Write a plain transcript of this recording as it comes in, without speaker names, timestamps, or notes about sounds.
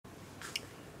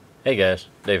Hey guys,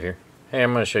 Dave here. Hey,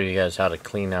 I'm going to show you guys how to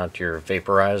clean out your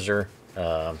vaporizer.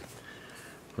 I'm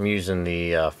using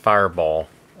the Fireball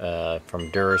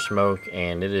from Durasmoke,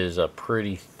 and it is a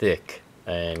pretty thick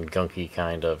and gunky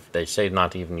kind of. They say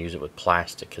not to even use it with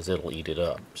plastic because it'll eat it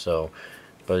up. So,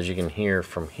 but as you can hear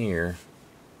from here,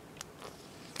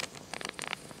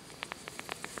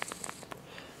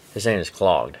 this thing is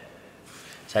clogged.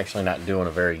 It's actually not doing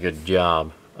a very good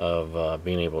job of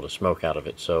being able to smoke out of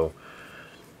it. So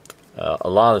a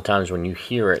lot of the times when you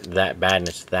hear it that bad and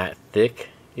it's that thick,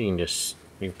 you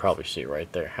can probably see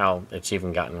right there how it's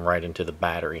even gotten right into the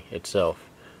battery itself.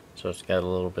 So it's got a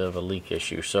little bit of a leak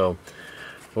issue. So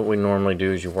what we normally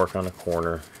do is you work on a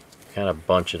corner, kind of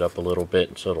bunch it up a little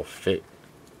bit so it'll fit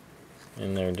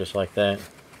in there just like that.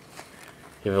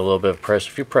 Give it a little bit of press.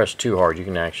 If you press too hard, you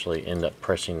can actually end up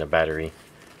pressing the battery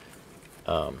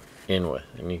in with,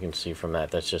 and you can see from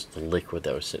that, that's just the liquid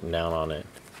that was sitting down on it.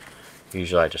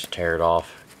 Usually I just tear it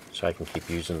off so I can keep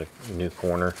using the new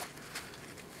corner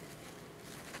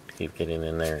to keep getting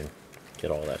in there and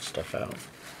get all that stuff out.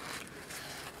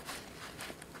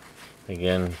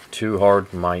 Again, too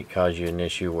hard might cause you an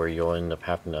issue where you'll end up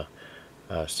having to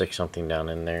stick something down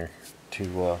in there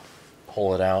to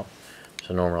pull it out.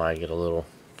 So normally I get a little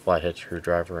flathead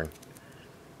screwdriver and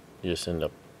you just end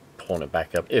up pulling it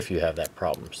back up if you have that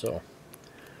problem. So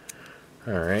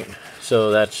alright,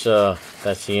 so that's the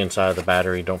inside of the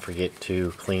battery. Don't forget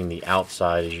to clean the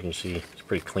outside. As you can see, it's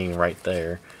pretty clean right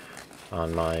there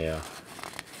on my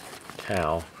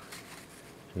towel.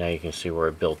 Now you can see where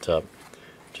it built up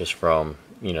just from,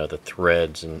 you know, the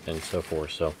threads and so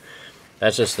forth. So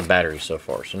that's just the battery so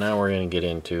far. So now we're going to get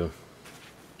into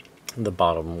the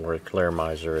bottom where the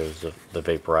claramizer is, the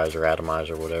vaporizer,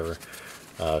 atomizer, whatever.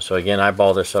 So again, I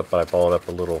ball this up, but I ball it up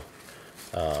a little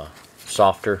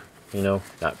softer, you know,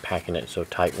 not packing it so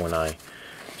tight when I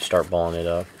start balling it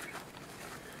up.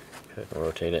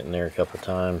 Rotate it in there a couple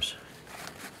times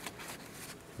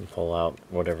and pull out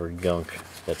whatever gunk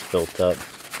that's built up.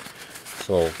 It's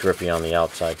a little drippy on the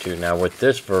outside too. Now with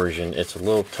this version, it's a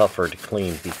little tougher to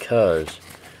clean because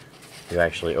you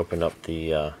actually open up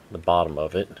the bottom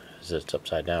of it, as it's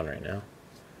upside down right now.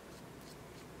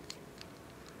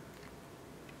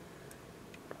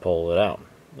 Pull it out,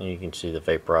 and you can see the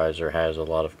vaporizer has a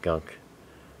lot of gunk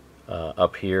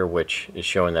up here, which is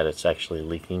showing that it's actually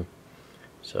leaking.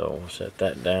 So we'll set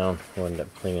that down. We'll end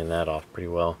up cleaning that off pretty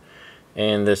well.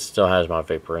 And this still has my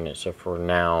vapor in it, so for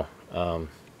now,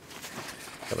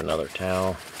 have another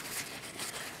towel.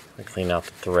 I clean out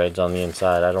the threads on the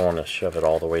inside. I don't want to shove it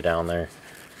all the way down there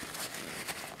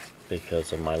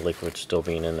because of my liquid still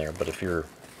being in there. But if you're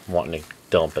wanting to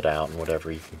dump it out and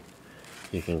whatever,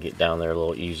 you can get down there a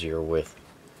little easier with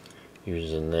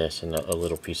using this and a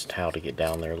little piece of towel to get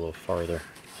down there a little farther.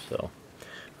 So,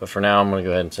 but for now, I'm going to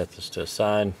go ahead and set this to the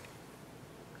side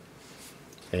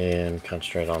and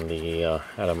concentrate on the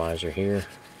atomizer here.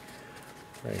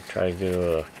 Try to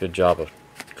do a good job of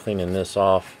cleaning this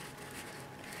off.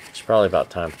 It's probably about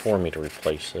time for me to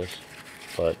replace this,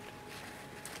 but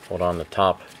hold on the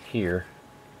top here,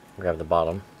 grab the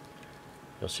bottom.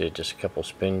 You'll see it just a couple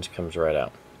spins, comes right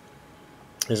out.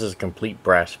 This is a complete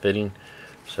brass fitting,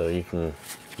 so you can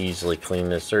easily clean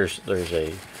this. There's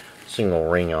a single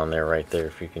ring on there right there,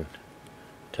 if you can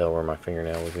tell where my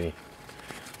fingernail would be.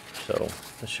 So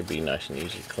this should be nice and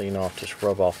easy to clean off. Just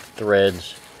rub off the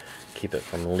threads, keep it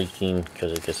from leaking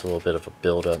because it gets a little bit of a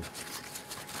buildup.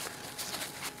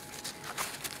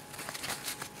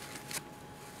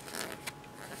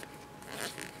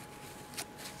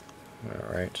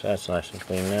 Alright, so that's nice and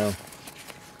clean now.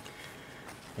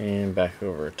 And back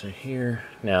over to here.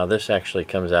 Now this actually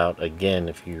comes out again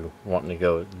if you want to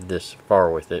go this far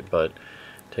with it, but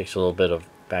it takes a little bit of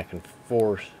back and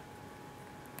forth.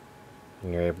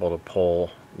 And you're able to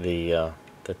pull the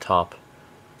top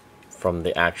from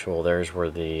the actual, there's where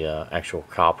the actual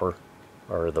copper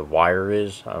or the wire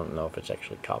is. I don't know if it's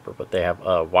actually copper, but they have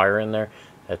a wire in there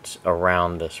that's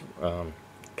around this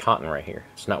cotton right here.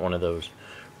 It's not one of those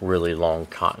really long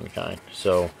cotton kind.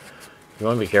 So you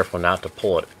want to be careful not to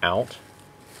pull it out.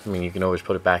 I mean, you can always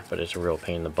put it back, but it's a real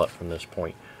pain in the butt from this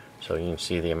point. So you can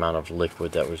see the amount of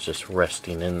liquid that was just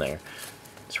resting in there.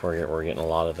 That's where we're getting a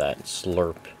lot of that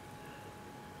slurp.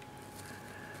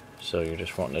 So you're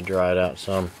just wanting to dry it out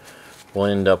some. We'll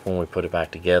end up, when we put it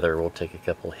back together, we'll take a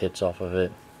couple of hits off of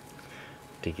it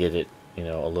to get it, you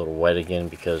know, a little wet again,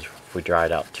 because if we dry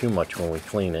it out too much when we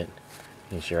clean it,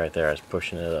 you can see right there I was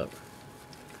pushing it up.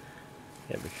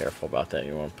 Yeah, be careful about that.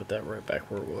 You want to put that right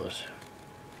back where it was.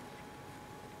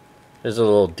 This is a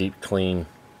little deep clean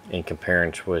in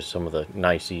comparison with some of the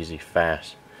nice, easy,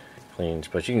 fast cleans,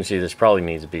 but you can see this probably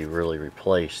needs to be really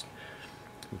replaced.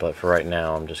 but for right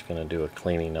now I'm just going to do a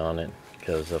cleaning on it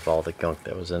because of all the gunk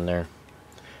that was in there.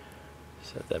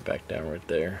 Set that back down right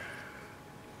there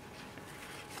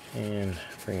and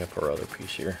bring up our other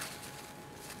piece here.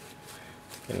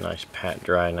 Get a nice pat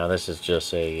dry. Now this is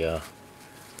just a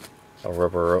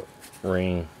rubber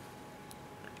ring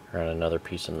around another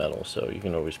piece of metal, so you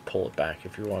can always pull it back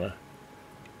if you want to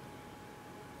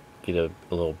get a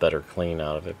little better clean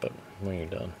out of it, but when you're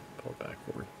done, pull it back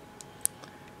forward.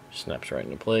 Snaps right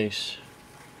into place.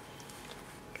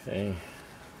 Okay.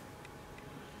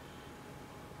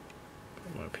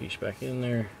 Put my piece back in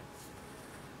there.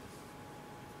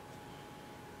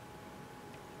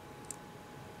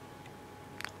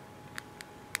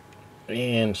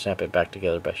 And snap it back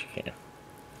together best you can.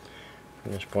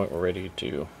 From this point we're ready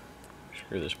to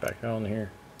screw this back on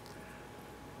here.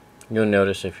 You'll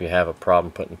notice if you have a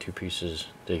problem putting two pieces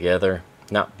together,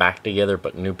 not back together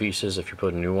but new pieces, if you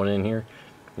put a new one in here,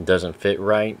 it doesn't fit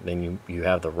right, then you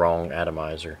have the wrong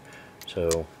atomizer.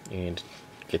 So you need to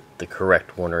get the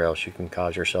correct one or else you can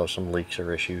cause yourself some leaks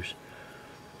or issues.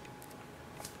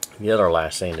 The other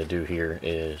last thing to do here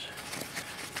is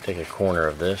take a corner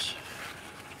of this.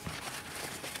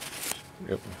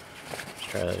 Yep. Let's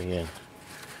try that again.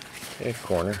 Take a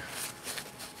corner,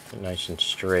 nice and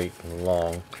straight and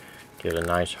long. Give it a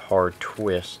nice hard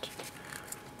twist.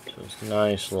 So it's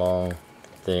nice, long,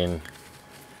 thin,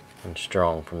 and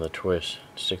strong from the twist.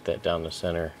 Stick that down the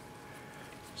center,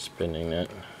 spinning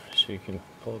it so you can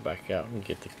pull it back out and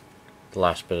get the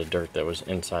last bit of dirt that was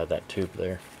inside that tube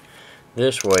there.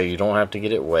 This way you don't have to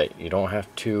get it wet. You don't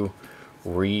have to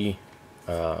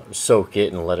soak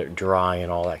it and let it dry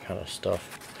and all that kind of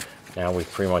stuff. Now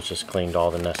we've pretty much just cleaned all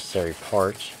the necessary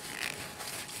parts.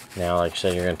 Now, like I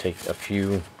said, you're going to take a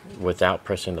few without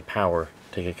pressing the power.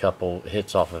 Take a couple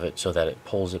hits off of it so that it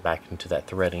pulls it back into that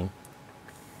threading.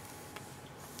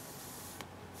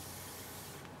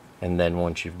 And then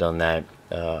once you've done that,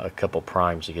 a couple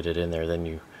primes to get it in there, then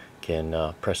you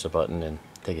can press the button and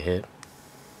take a hit.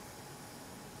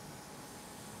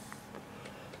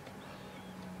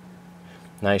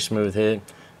 Nice smooth hit,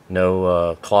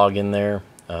 no clog in there.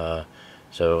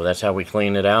 So that's how we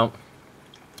clean it out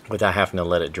without having to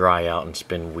let it dry out and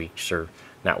spend weeks, or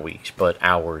not weeks, but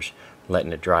hours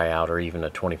letting it dry out, or even a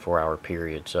 24-hour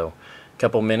period. So a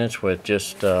couple minutes with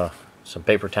just some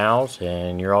paper towels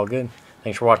and you're all good.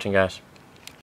 Thanks for watching, guys.